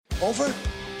Over?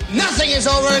 Nothing is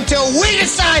over until we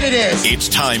decide it is. It's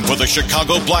time for the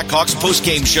Chicago Blackhawks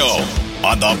Postgame Show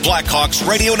on the Blackhawks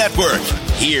Radio Network.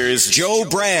 Here's Joe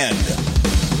Brand.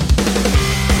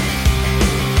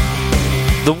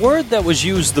 The word that was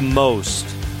used the most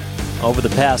over the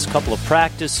past couple of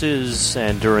practices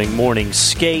and during morning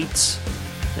skates,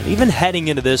 and even heading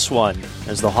into this one,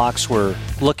 as the Hawks were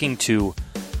looking to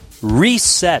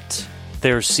reset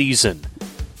their season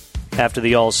after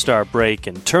the All-Star break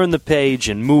and turn the page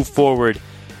and move forward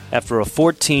after a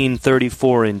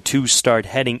 14-34-2 start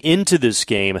heading into this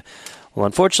game. Well,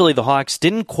 unfortunately, the Hawks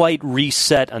didn't quite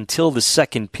reset until the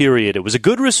second period. It was a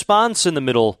good response in the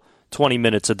middle 20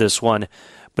 minutes of this one,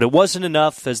 but it wasn't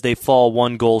enough as they fall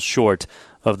one goal short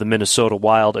of the Minnesota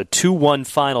Wild. A 2-1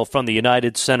 final from the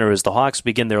United Center as the Hawks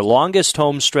begin their longest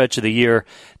home stretch of the year,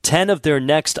 10 of their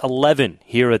next 11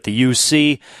 here at the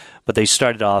UC. But they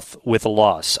started off with a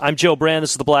loss. I'm Joe Brand. This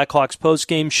is the Blackhawks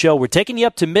Postgame Show. We're taking you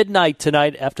up to midnight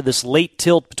tonight after this late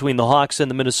tilt between the Hawks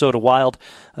and the Minnesota Wild.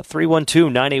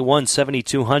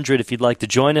 312-981-7200 if you'd like to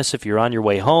join us if you're on your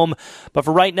way home. But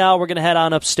for right now, we're going to head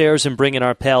on upstairs and bring in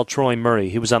our pal Troy Murray.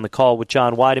 He was on the call with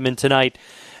John Weideman tonight.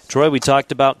 Troy, we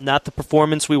talked about not the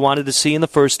performance we wanted to see in the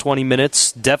first 20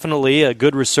 minutes. Definitely a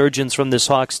good resurgence from this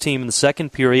Hawks team in the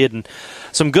second period, and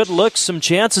some good looks, some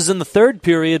chances in the third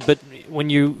period. But when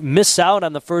you miss out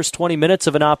on the first 20 minutes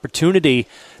of an opportunity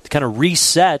to kind of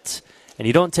reset and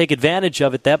you don't take advantage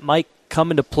of it, that might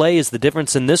come into play as the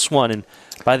difference in this one. And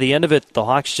by the end of it, the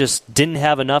Hawks just didn't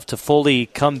have enough to fully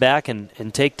come back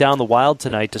and take down the Wild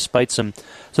tonight, despite some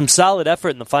solid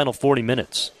effort in the final 40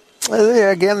 minutes.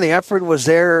 Again, the effort was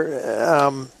there.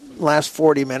 Last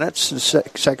 40 minutes, the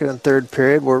second and third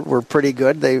period were pretty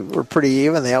good. They were pretty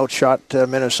even. They outshot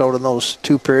Minnesota in those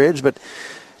two periods. But,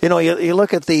 you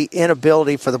look at the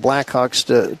inability for the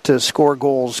Blackhawks to score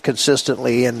goals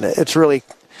consistently, and it's really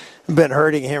been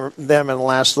hurting them in the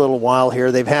last little while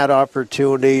here. They've had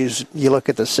opportunities. You look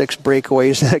at the 6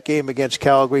 breakaways in that game against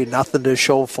Calgary, nothing to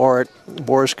show for it.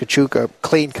 Boris Kachuk, a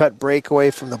clean-cut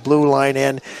breakaway from the blue line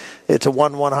in. It's a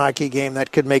 1-1 hockey game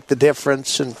that could make the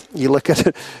difference. And you look at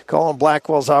it, Colin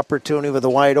Blackwell's opportunity with a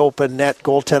wide-open net,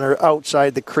 goaltender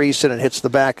outside the crease, and it hits the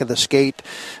back of the skate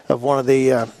of one of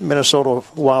the Minnesota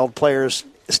Wild players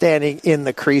standing in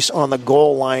the crease on the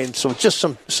goal line. So just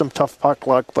some tough puck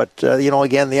luck. But,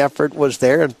 again, the effort was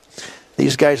there. And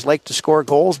these guys like to score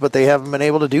goals, but they haven't been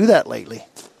able to do that lately.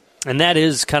 And that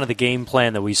is kind of the game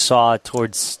plan that we saw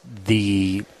towards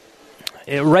the...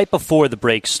 right before the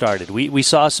break started. We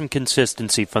saw some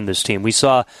consistency from this team. We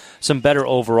saw some better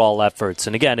overall efforts.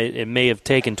 And again, it may have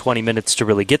taken 20 minutes to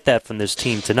really get that from this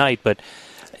team tonight, but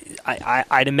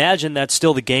I'd imagine that's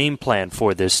still the game plan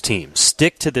for this team.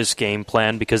 Stick to this game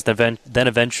plan because then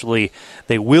eventually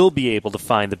they will be able to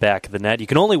find the back of the net. You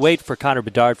can only wait for Connor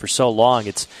Bedard for so long.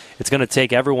 It's going to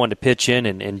take everyone to pitch in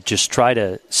and just try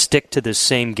to stick to this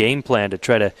same game plan to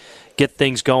try to get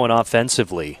things going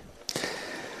offensively.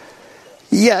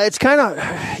 Yeah, it's kind of,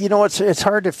 it's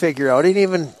hard to figure out. And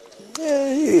even,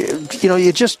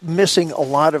 you're just missing a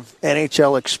lot of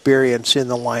NHL experience in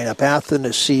the lineup.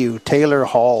 Athanasiou, Taylor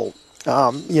Hall,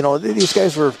 these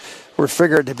guys were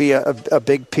figured to be a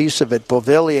big piece of it.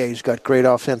 Beauvillier's got great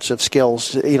offensive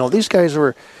skills. These guys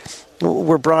were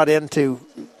brought in to,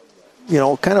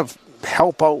 kind of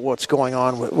help out what's going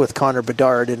on with Connor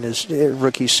Bedard in his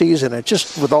rookie season. And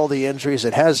just with all the injuries,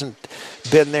 it hasn't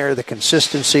been there. The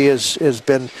consistency has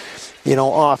been,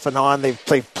 off and on. They've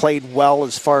played well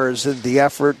as far as the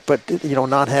effort, but,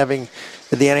 not having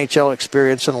the NHL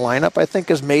experience in the lineup, I think,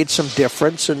 has made some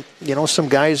difference. And, some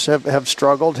guys have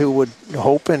struggled who would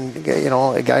hope, and,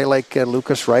 a guy like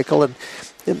Lucas Reichel, and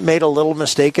it made a little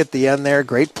mistake at the end there.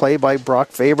 Great play by Brock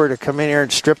Faber to come in here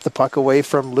and strip the puck away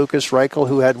from Lucas Reichel,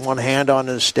 who had one hand on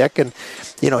his stick. And,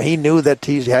 he knew that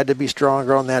he had to be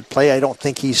stronger on that play. I don't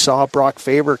think he saw Brock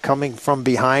Faber coming from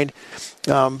behind,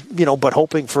 but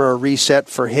hoping for a reset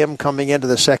for him coming into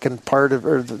the second part of,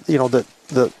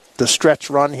 the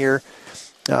stretch run here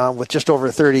with just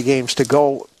over 30 games to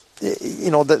go.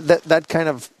 That kind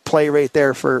of play right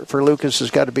there for Lucas has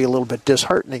got to be a little bit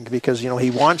disheartening because, he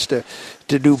wants to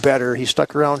do better. He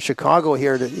stuck around Chicago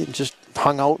here to just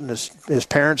hung out, and his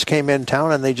parents came in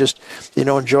town and they just,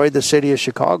 enjoyed the city of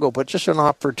Chicago. But just an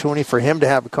opportunity for him to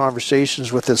have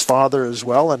conversations with his father as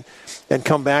well and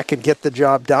come back and get the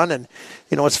job done. And,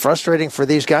 it's frustrating for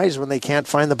these guys when they can't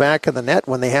find the back of the net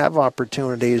when they have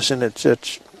opportunities. And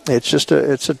it's just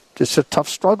a tough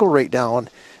struggle right now. And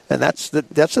that's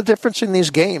the difference in these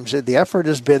games. The effort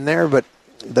has been there, but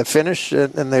the finish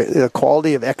and the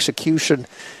quality of execution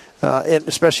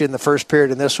especially in the first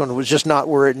period, and this one was just not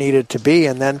where it needed to be.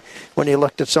 And then when you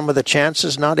looked at some of the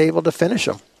chances, not able to finish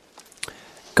them.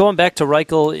 Going back to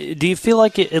Reichel, do you feel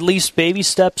like at least baby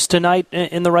steps tonight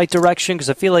in the right direction? Because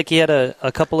I feel like he had a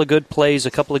couple of good plays,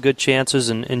 a couple of good chances,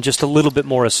 and just a little bit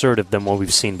more assertive than what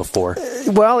we've seen before.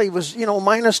 Well, he was,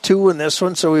 -2 in this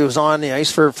one, so he was on the ice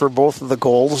for both of the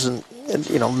goals. And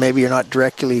maybe you're not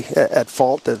directly at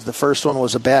fault. The first one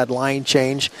was a bad line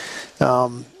change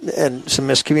and some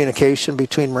miscommunication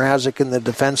between Mrazek and the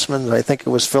defensemen. I think it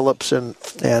was Phillips and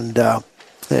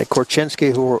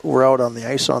Korchinski who were out on the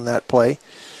ice on that play.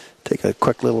 Take a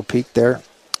quick little peek there.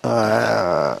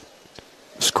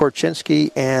 It's Korchinski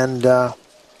and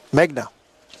Megna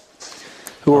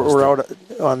who were out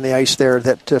on the ice there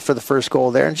for the first goal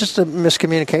there. And just a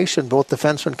miscommunication. Both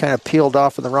defensemen kind of peeled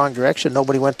off in the wrong direction.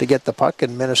 Nobody went to get the puck,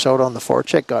 and Minnesota on the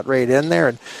forecheck got right in there.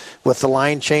 And with the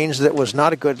line change that was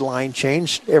not a good line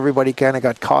change, everybody kind of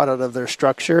got caught out of their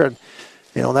structure. And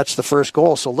that's the first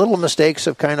goal. So little mistakes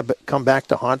have kind of come back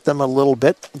to haunt them a little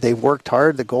bit. They've worked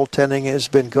hard. The goaltending has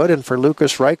been good. And for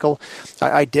Lukas Reichel,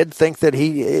 I did think that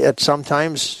he, at some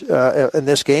times in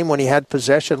this game, when he had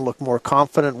possession, looked more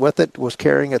confident with it, was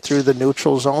carrying it through the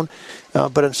neutral zone.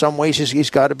 But in some ways, he's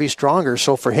got to be stronger.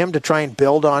 So for him to try and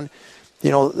build on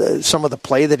some of the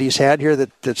play that he's had here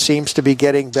that seems to be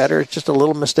getting better, just a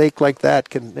little mistake like that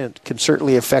can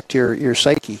certainly affect your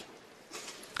psyche.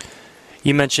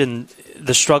 You mentioned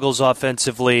the struggles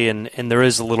offensively, and there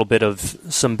is a little bit of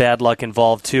some bad luck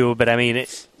involved too. But I mean,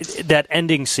 that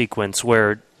ending sequence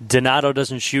where Donato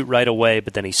doesn't shoot right away,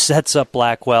 but then he sets up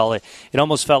Blackwell, it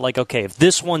almost felt like, okay, if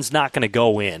this one's not going to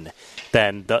go in,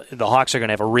 then the Hawks are going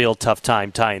to have a real tough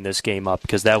time tying this game up,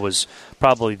 because that was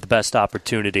probably the best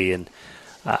opportunity. And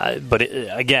but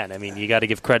again, I mean, you got to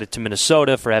give credit to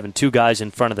Minnesota for having two guys in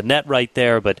front of the net right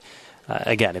there, but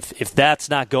again, if that's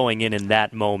not going in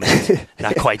that moment,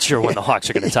 not quite sure when the Hawks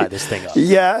are going to tie this thing up.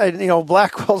 Yeah, and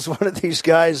Blackwell's one of these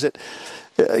guys that,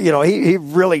 he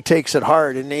really takes it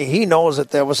hard, and he knows that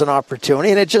there was an opportunity,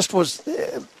 and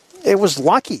it was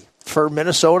lucky for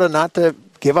Minnesota not to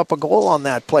give up a goal on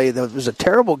that play. There was a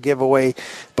terrible giveaway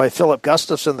by Philip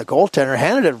Gustafsson, the goaltender,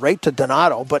 handed it right to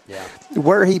Donato, but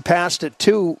where he passed it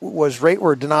to was right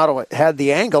where Donato had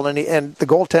the angle, and the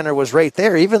goaltender was right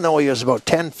there, even though he was about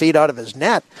 10 feet out of his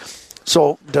net.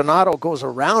 So Donato goes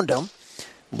around him.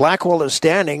 Blackwell is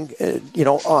standing,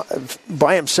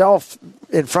 by himself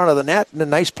in front of the net, and a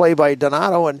nice play by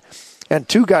Donato, and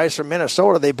two guys from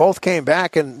Minnesota, they both came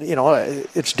back, and,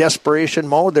 it's desperation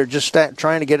mode. They're just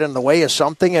trying to get in the way of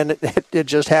something, and it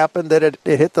just happened that it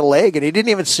hit the leg, and he didn't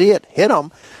even see it hit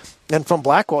him. And from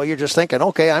Blackwell, you're just thinking,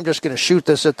 okay, I'm just going to shoot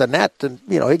this at the net. And,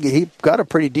 he got a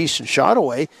pretty decent shot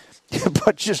away,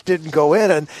 but just didn't go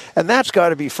in. And that's got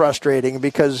to be frustrating,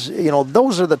 because,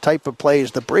 those are the type of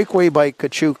plays, the breakaway by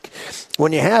Tkachuk,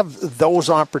 when you have those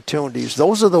opportunities,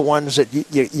 those are the ones that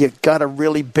you got to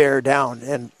really bear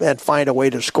down and find a way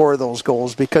to score those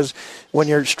goals. Because when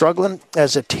you're struggling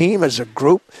as a team, as a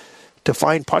group, to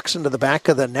find pucks into the back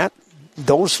of the net,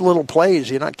 those little plays,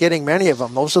 you're not getting many of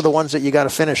them. Those are the ones that you got to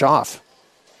finish off.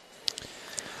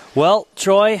 Well,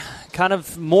 Troy, kind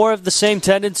of more of the same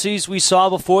tendencies we saw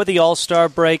before the All-Star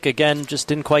break. Again, just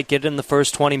didn't quite get it in the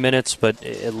first 20 minutes, but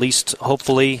at least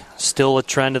hopefully still a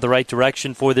trend in the right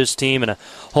direction for this team, and a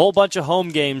whole bunch of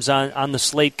home games on the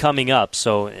slate coming up.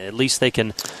 So at least they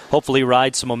can hopefully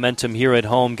ride some momentum here at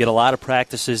home, get a lot of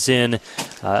practices in,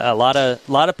 a lot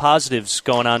of positives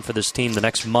going on for this team the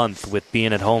next month with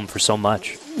being at home for so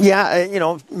much. Yeah,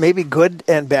 maybe good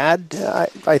and bad.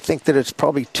 I think that it's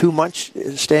probably too much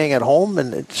staying at home,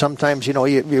 and sometimes,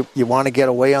 you want to get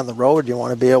away on the road. You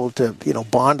want to be able to,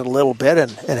 bond a little bit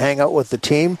and hang out with the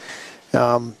team.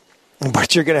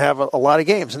 But you're going to have a lot of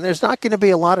games, and there's not going to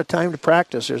be a lot of time to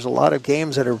practice. There's a lot of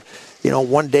games that are,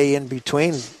 one day in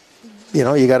between.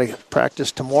 You got to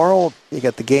practice tomorrow. You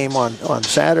got the game on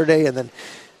Saturday, and then,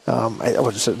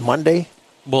 was it Monday?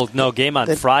 Well, no, game on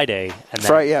Friday. And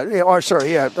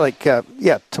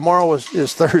then tomorrow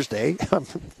is Thursday.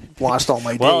 I've lost all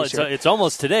my days. Well, it's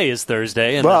almost today is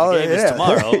Thursday, and the game is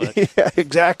tomorrow. But. Yeah,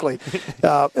 exactly.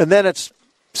 And then it's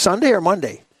Sunday or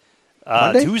Monday?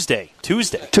 Monday?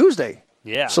 Tuesday.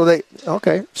 Yeah. So the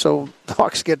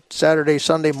Hawks get Saturday,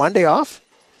 Sunday, Monday off?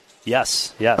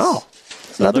 Yes. Oh,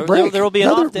 so another break. There will be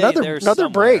another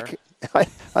break. I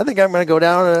think I'm going to go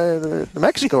down to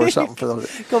Mexico or something for those.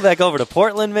 Go back over to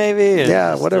Portland, maybe.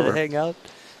 And whatever. Hang out.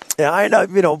 Yeah, I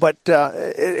know, but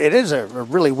it is a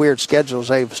really weird schedule.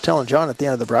 As I was telling John at the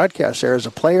end of the broadcast there, as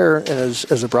a player and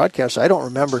as a broadcaster, I don't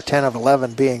remember 10 of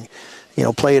 11 being,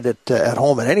 played at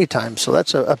home at any time. So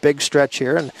that's a big stretch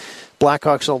here, and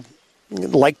Blackhawks will,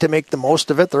 like to make the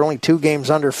most of it. They're only 2 games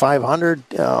under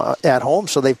 500 at home,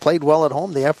 so they've played well at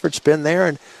home. The effort's been there,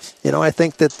 and I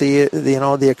think that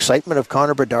the excitement of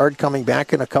Connor Bedard coming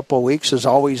back in a couple of weeks is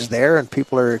always there, and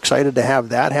people are excited to have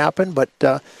that happen. But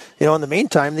in the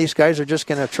meantime, these guys are just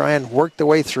going to try and work their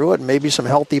way through it, and maybe some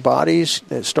healthy bodies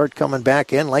start coming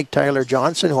back in, like Tyler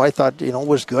Johnson, who I thought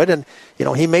was good, and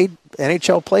he made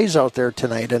NHL plays out there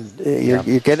tonight, and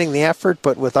you're getting the effort,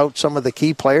 but without some of the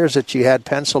key players that you had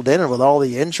penciled in, and with all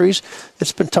the injuries,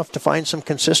 it's been tough to find some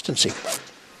consistency.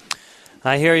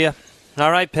 I hear you. All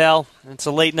right, pal. It's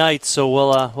a late night, so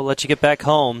we'll let you get back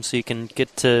home so you can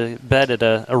get to bed at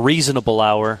a reasonable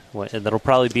hour. That'll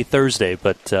probably be Thursday,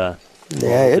 but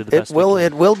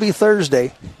it will be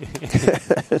Thursday.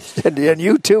 And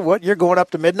you too. What, you're going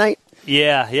up to midnight?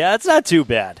 Yeah, it's not too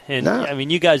bad. And no. I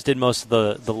mean, you guys did most of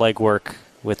the legwork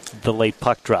with the late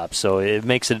puck drop, so it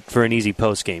makes it for an easy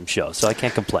post-game show, so I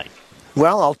can't complain.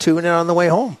 Well, I'll tune in on the way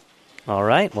home. All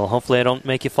right. Well, hopefully I don't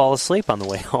make you fall asleep on the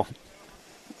way home.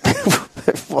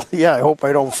 Well, yeah, I hope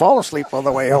I don't fall asleep on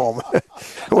the way home,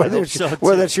 whether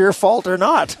it's your fault or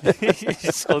not.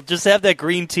 So just have that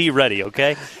green tea ready,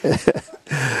 okay?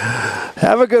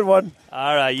 Have a good one.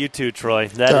 All right, you too, Troy.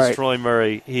 That is Troy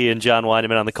Murray. He and John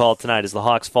Weideman on the call tonight as the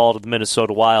Hawks fall to the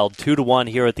Minnesota Wild 2-1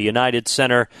 here at the United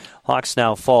Center. Hawks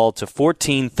now fall to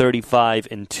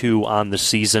 14-35-2 on the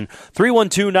season.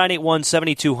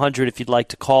 312-981-7200 if you'd like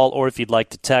to call or if you'd like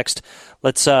to text.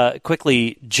 Let's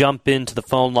quickly jump into the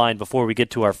phone line before we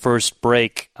get to our first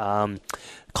break.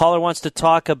 Caller wants to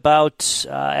talk about.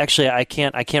 Actually, I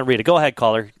can't read it. Go ahead,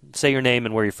 caller. Say your name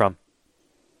and where you're from.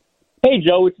 Hey,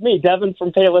 Joe, it's me, Devin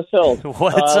from Palos Hills.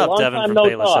 What's up, Devin from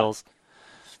Palos Hills?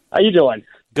 How you doing?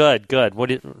 Good.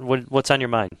 What's on your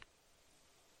mind?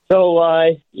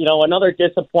 So, another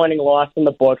disappointing loss in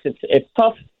the books. It's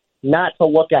tough not to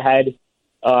look ahead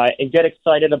and get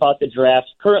excited about the draft.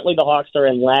 Currently, the Hawks are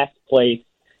in last place.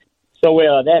 So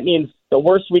that means the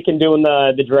worst we can do in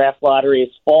the draft lottery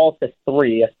is fall to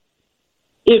 3.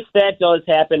 If that does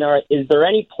happen, is there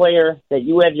any player that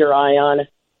you have your eye on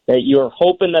that you're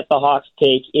hoping that the Hawks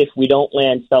take if we don't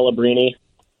land Celebrini?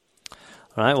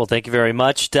 All right, well, thank you very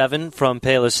much, Devin from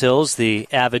Palos Hills, the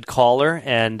avid caller.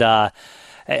 And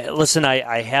listen,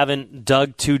 I haven't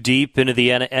dug too deep into the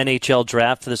NHL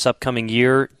draft for this upcoming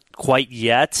year quite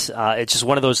yet. It's just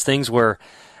one of those things where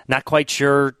not quite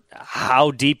sure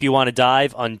how deep you want to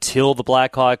dive until the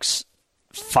Blackhawks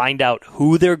find out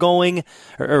who they're going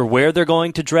or where they're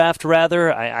going to draft,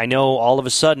 rather. I know all of a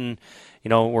sudden,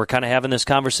 we're kind of having this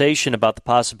conversation about the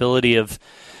possibility of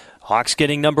Hawks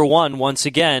getting number 1 once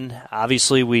again.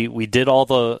 Obviously, we did all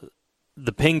the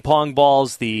ping pong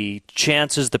balls, the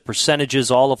chances, the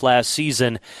percentages all of last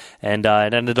season, and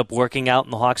it ended up working out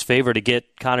in the Hawks' favor to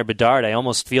get Connor Bedard. I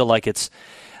almost feel like it's,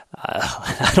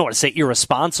 I don't want to say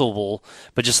irresponsible,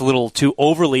 but just a little too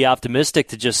overly optimistic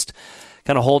to just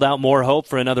kind of hold out more hope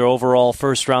for another overall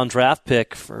first overall draft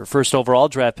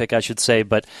pick, I should say.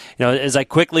 But, as I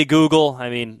quickly Google, I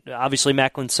mean, obviously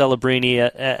Macklin Celebrini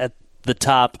at the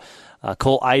top,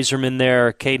 Cole Yzerman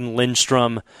there, Caden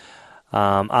Lindstrom,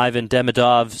 Ivan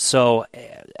Demidov. So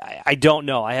I don't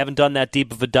know. I haven't done that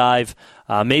deep of a dive.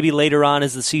 Maybe later on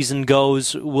as the season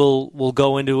goes, we'll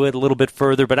go into it a little bit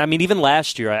further. But I mean, even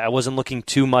last year, I wasn't looking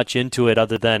too much into it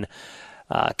other than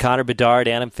Connor Bedard,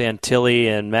 Adam Fantilli,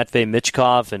 and Matvei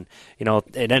Michkov. And,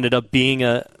 it ended up being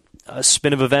a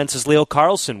spin of events as Leo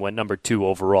Carlsson went number 2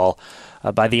 overall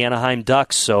by the Anaheim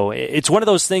Ducks. So it's one of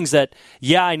those things that,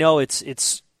 I know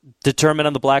it's determined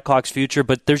on the Blackhawks' future,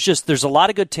 but there's a lot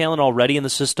of good talent already in the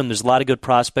system. There's a lot of good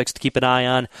prospects to keep an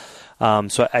eye on.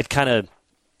 So I'd kind of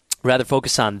rather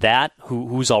focus on that,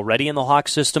 who's already in the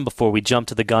Hawks system, before we jump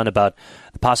to the gun about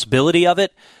the possibility of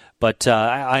it. But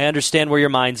I understand where your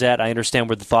mind's at. I understand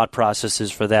where the thought process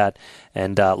is for that,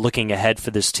 and looking ahead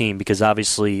for this team, because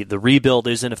obviously the rebuild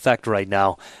is in effect right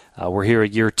now. We're here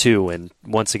at year 2, and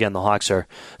once again the Hawks are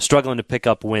struggling to pick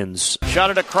up wins.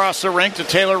 Shot it across the rink to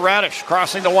Taylor Radish,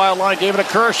 crossing the wild line, gave it to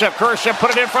Kurashev. Kurashev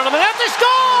put it in front of the net. They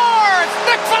score! It's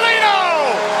Nick Foligno!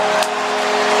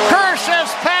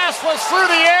 Kurashev's pass was through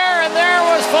the air, and there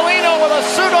was Foligno with a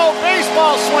pseudo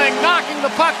baseball swing, knocking the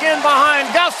puck in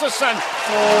behind Gustafsson.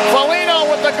 Foligno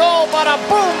with the goal, bada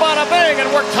boom, bada bing,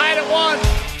 and we're tied at 1.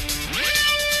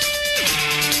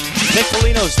 Nick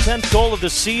Foligno's 10th goal of the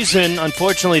season.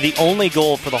 Unfortunately, the only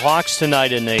goal for the Hawks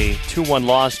tonight in a 2-1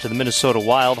 loss to the Minnesota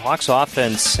Wild. Hawks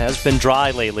offense has been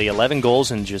dry lately. 11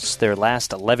 goals in just their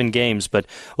last 11 games. But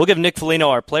we'll give Nick Foligno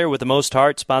our player with the most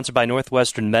heart, sponsored by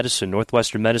Northwestern Medicine.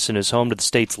 Northwestern Medicine is home to the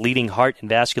state's leading heart and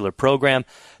vascular program.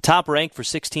 Top ranked for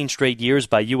 16 straight years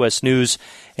by U.S. News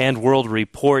and World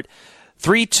Report.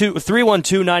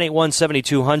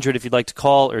 312-981-7200 if you'd like to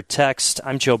call or text.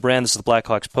 I'm Joe Brand. This is the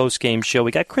Blackhawks Postgame Show. We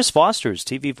got Chris Foster's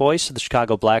TV voice of the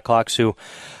Chicago Blackhawks, who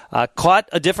caught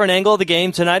a different angle of the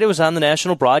game tonight. It was on the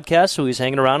national broadcast, so he was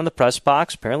hanging around in the press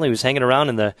box. Apparently he was hanging around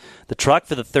in the truck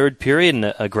for the third period,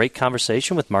 and a great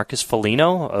conversation with Marcus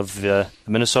Foligno of the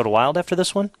Minnesota Wild after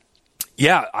this one.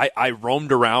 Yeah, I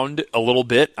roamed around a little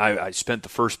bit. I spent the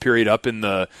first period up in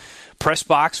the press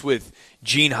box with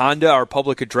Gene Honda, our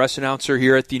public address announcer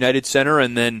here at the United Center,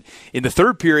 and then in the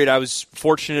third period I was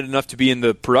fortunate enough to be in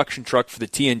the production truck for the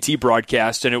TNT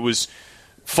broadcast, and it was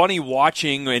funny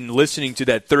watching and listening to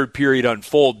that third period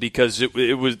unfold because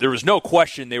there was no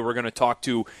question they were going to talk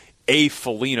to a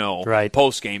Foligno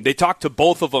postgame. They talked to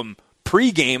both of them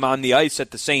pregame on the ice at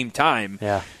the same time.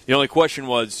 Yeah. The only question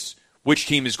was which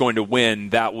team is going to win.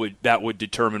 That would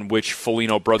determine which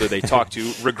Foligno brother they talked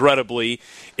to. Regrettably,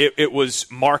 it was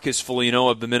Marcus Foligno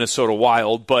of the Minnesota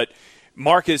Wild, but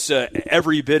Marcus,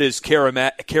 every bit as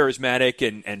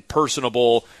charismatic and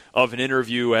personable of an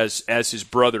interview as his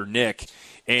brother Nick.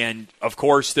 And, of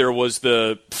course, there was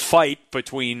the fight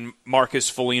between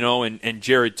Marcus Foligno and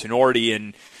Jared Tenorti,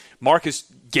 and Marcus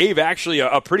gave actually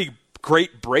a pretty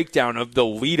great breakdown of the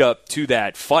lead-up to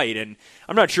that fight. And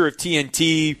I'm not sure if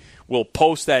TNT will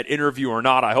post that interview or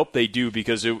not. I hope they do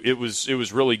because it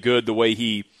was really good the way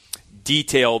he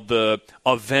detailed the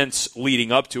events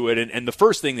leading up to it. And the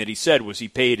first thing that he said was he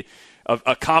paid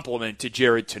a compliment to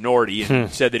Jared Tenorti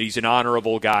and said that he's an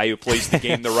honorable guy who plays the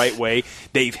game the right way.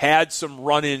 They've had some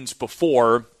run-ins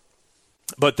before,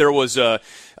 but there was a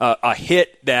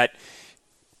hit that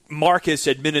Marcus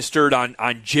administered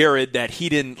on Jared that he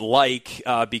didn't like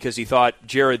because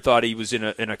Jared thought he was in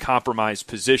a compromised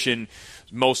position,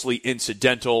 mostly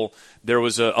incidental. There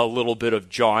was a little bit of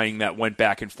jawing that went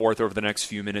back and forth over the next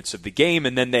few minutes of the game,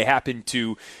 and then they happened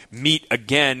to meet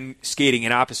again, skating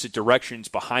in opposite directions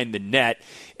behind the net,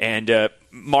 and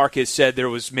Marcus said there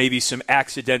was maybe some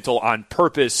accidental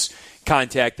on-purpose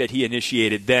contact that he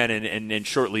initiated then, and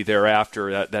shortly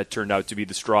thereafter, that turned out to be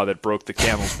the straw that broke the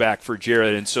camel's back for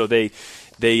Jared, and so they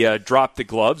dropped the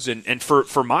gloves, and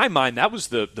for my mind, that was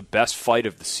the best fight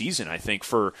of the season, I think,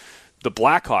 for the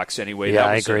Blackhawks anyway. Yeah,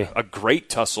 that was I agree. A great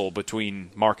tussle between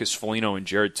Marcus Foligno and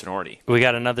Jared Tenorti. We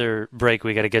got another break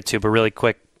we got to get to, but really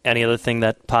quick, any other thing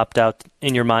that popped out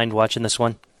in your mind watching this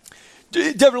one?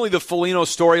 Definitely the Foligno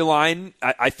storyline,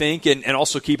 I think, and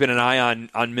also keeping an eye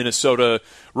on Minnesota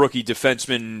rookie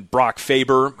defenseman Brock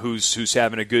Faber, who's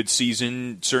having a good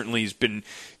season. Certainly has been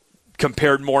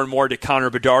compared more and more to Connor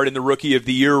Bedard in the Rookie of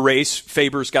the Year race.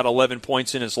 Faber's got 11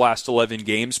 points in his last 11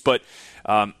 games, but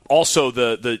also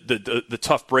the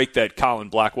tough break that Colin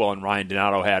Blackwell and Ryan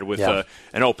Donato had with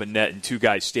an open net and two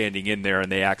guys standing in there, and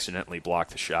they accidentally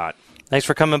blocked the shot. Thanks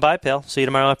for coming by, pal. See you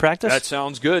tomorrow at practice. That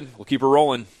sounds good. We'll keep her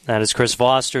rolling. That is Chris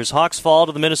Foster's. Hawks fall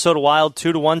to the Minnesota Wild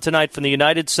 2-1 tonight from the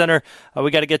United Center. We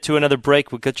got to get to another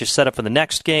break. We'll get you set up for the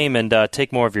next game and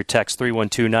take more of your text,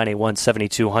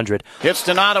 312-981-7200. Hits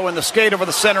Donato in the skate over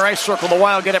the center ice circle. The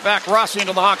Wild get it back. Rossi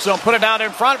into the Hawk zone. Put it out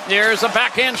in front. There's a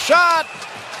backhand shot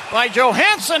by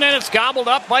Johansson, and it's gobbled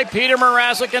up by Peter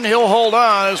Mrazek, and he'll hold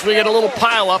on as we get a little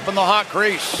pile up in the Hawk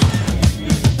crease.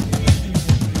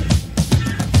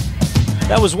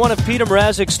 That was one of Peter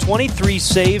Mrazek's 23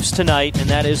 saves tonight, and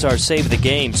that is our Save of the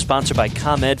Game, sponsored by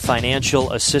ComEd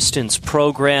Financial Assistance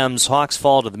Programs. Hawks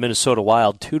fall to the Minnesota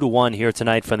Wild 2-1 here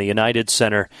tonight from the United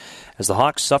Center as the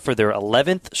Hawks suffer their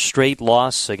 11th straight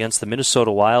loss against the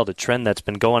Minnesota Wild, a trend that's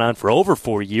been going on for over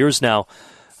 4 years now,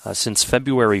 since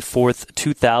February 4th,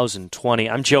 2020.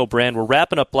 I'm Joe Brand. We're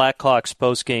wrapping up Blackhawks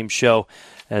postgame show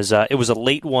as it was a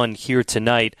late one here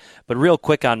tonight. But real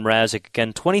quick on Mrazek,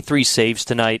 again, 23 saves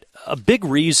tonight. A big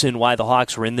reason why the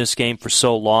Hawks were in this game for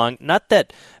so long. Not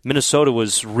that Minnesota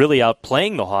was really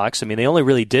outplaying the Hawks. I mean, they only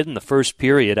really did in the first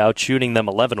period, outshooting them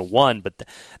 11-1. But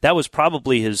that was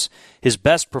probably his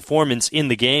best performance in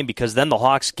the game because then the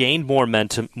Hawks gained more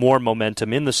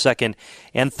momentum in the second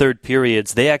and third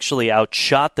periods. They actually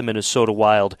outshot the Minnesota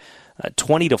Wild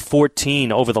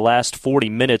 20-14 over the last 40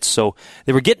 minutes. So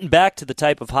they were getting back to the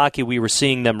type of hockey we were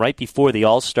seeing them right before the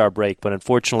All-Star break, but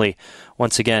unfortunately,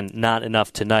 once again, not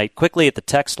enough tonight. Quickly at the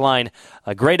text line,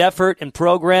 a great effort and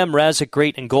program. Mrazek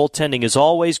great in goaltending as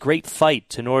always. Great fight.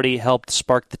 Tenorti helped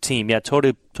spark the team. Yeah,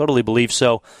 totally believe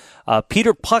so.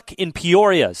 Peter Puck in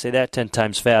Peoria, say that 10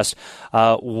 times fast.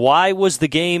 Why was the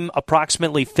game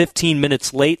approximately 15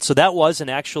 minutes late? So that was an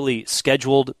actually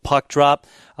scheduled puck drop.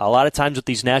 A lot of times with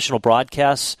these national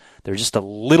broadcasts, they're just a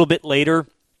little bit later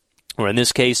or in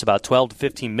this case, about 12 to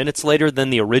 15 minutes later than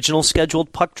the original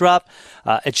scheduled puck drop.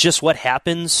 It's just what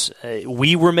happens.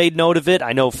 We were made note of it.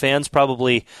 I know fans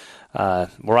probably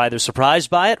were either surprised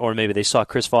by it, or maybe they saw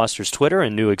Chris Foster's Twitter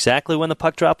and knew exactly when the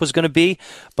puck drop was going to be.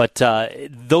 But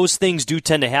those things do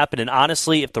tend to happen. And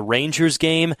honestly, if the Rangers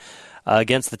game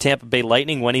against the Tampa Bay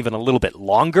Lightning went even a little bit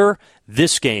longer,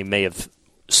 this game may have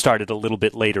started a little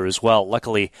bit later as well.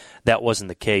 Luckily, that wasn't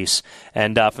the case.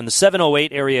 And from the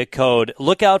 708 area code,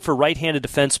 look out for right-handed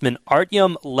defenseman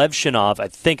Artyom Levshinov. I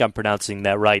think I'm pronouncing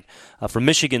that right. From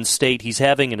Michigan State, he's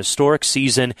having an historic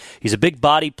season. He's a big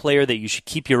body player that you should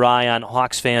keep your eye on.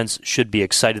 Hawks fans should be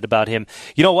excited about him.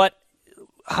 You know what?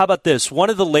 How about this? One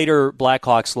of the later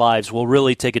Blackhawks lives will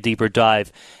really take a deeper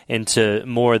dive into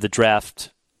more of the draft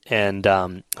and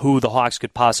who the Hawks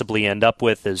could possibly end up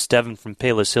with. As Devin from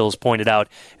Palos Hills pointed out,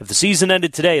 if the season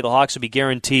ended today, the Hawks would be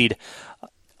guaranteed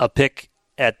a pick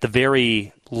at the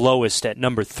very lowest at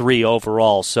number 3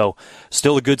 overall. So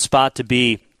still a good spot to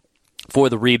be for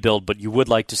the rebuild, but you would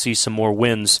like to see some more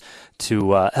wins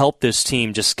to help this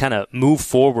team just kind of move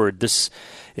forward. This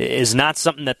is not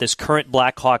something that this current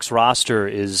Blackhawks roster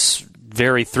is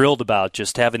very thrilled about,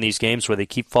 just having these games where they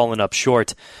keep falling up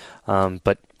short.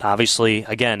 But obviously,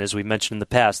 again, as we mentioned in the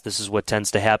past, this is what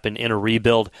tends to happen in a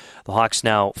rebuild. The Hawks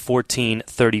now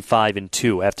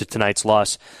 14-35-2 after tonight's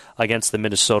loss against the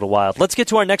Minnesota Wild. Let's get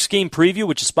to our next game preview,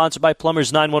 which is sponsored by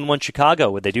Plumbers 911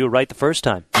 Chicago, where they do it right the first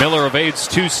time. Miller evades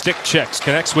 2 stick checks,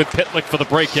 connects with Pitlick for the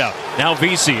breakout. Now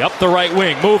Vesey up the right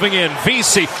wing, moving in.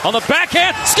 Vesey on the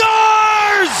backhand,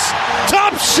 scores!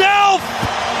 Top shelf!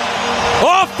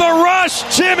 Off the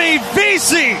rush, Jimmy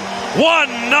Vesey!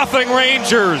 1-0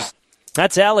 Rangers.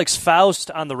 That's Alex Faust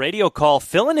on the radio call,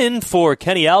 filling in for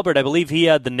Kenny Albert. I believe he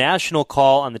had the national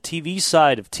call on the TV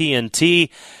side of TNT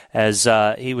as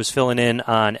he was filling in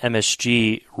on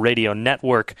MSG Radio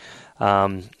Network,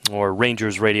 or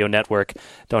Rangers Radio Network.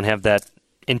 Don't have that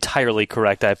entirely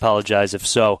correct. I apologize if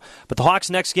so. But the Hawks'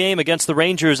 next game against the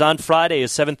Rangers on Friday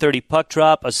is 7:30 puck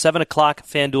drop, a 7 o'clock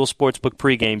FanDuel Sportsbook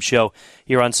pregame show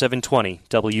here on 720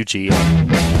 WGA.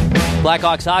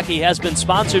 Blackhawks hockey has been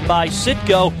sponsored by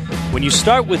Citgo. When you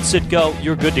start with Citgo,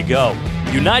 you're good to go.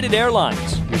 United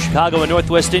Airlines, your Chicago and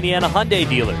Northwest Indiana Hyundai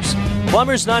dealers.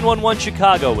 Plumbers 911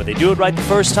 Chicago, where they do it right the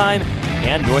first time,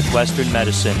 and Northwestern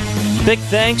Medicine. Big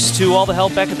thanks to all the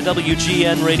help back at the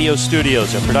WGN radio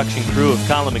studios. Our production crew of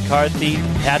Colin McCarthy,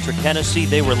 Patrick Hennessy,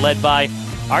 they were led by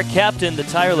our captain, the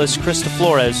tireless Krista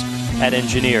Flores, at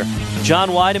engineer. John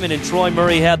Weideman and Troy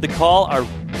Murray had the call. Our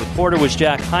reporter was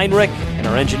Jack Heinrich, and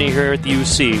our engineer here at the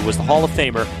UC was the Hall of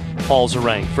Famer, Paul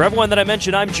Zarang. For everyone that I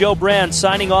mentioned, I'm Joe Brand,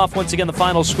 signing off. Once again, the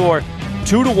final score,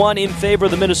 2-1 in favor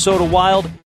of the Minnesota Wild.